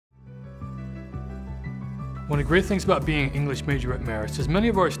One of the great things about being an English major at Marist is many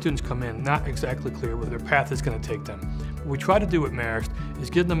of our students come in not exactly clear where their path is going to take them. What we try to do at Marist is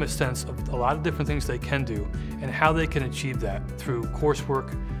give them a sense of a lot of different things they can do and how they can achieve that through coursework,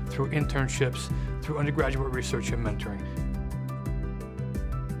 through internships, through undergraduate research and mentoring.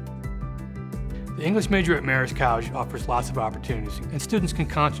 The English major at Marist College offers lots of opportunities, and students can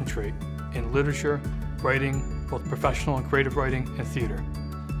concentrate in literature, writing, both professional and creative writing, and theater.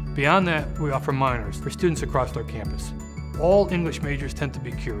 Beyond that, we offer minors for students across our campus. All English majors tend to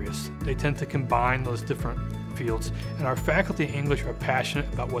be curious. They tend to combine those different fields, and our faculty in English are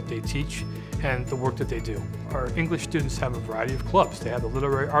passionate about what they teach and the work that they do. Our English students have a variety of clubs. They have the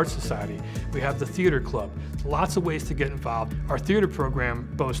Literary Arts Society. We have the Theater Club. Lots of ways to get involved. Our theater program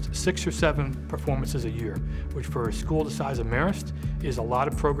boasts 6 or 7 performances a year, which for a school the size of Marist is a lot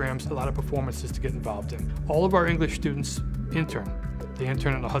of programs, a lot of performances to get involved in. All of our English students intern. They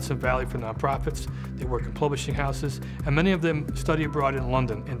intern in the Hudson Valley for nonprofits, they work in publishing houses, and many of them study abroad in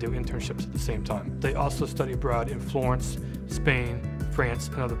London and do internships at the same time. They also study abroad in Florence, Spain, France,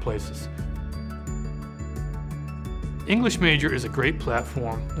 and other places. English major is a great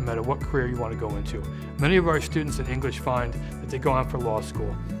platform no matter what career you want to go into. Many of our students in English find that they go on for law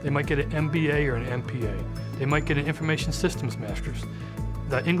school. They might get an MBA or an MPA. They might get an information systems master's.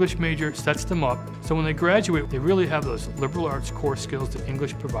 The English major sets them up, so when they graduate, they really have those liberal arts core skills that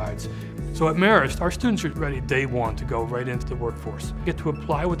English provides. So at Marist, our students are ready day one to go right into the workforce. They get to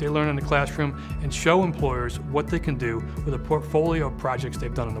apply what they learn in the classroom and show employers what they can do with a portfolio of projects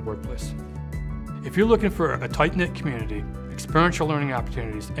they've done in the workplace. If you're looking for a tight-knit community, experiential learning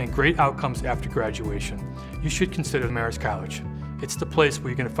opportunities, and great outcomes after graduation, you should consider Marist College. It's the place where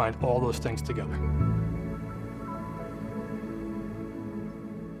you're going to find all those things together.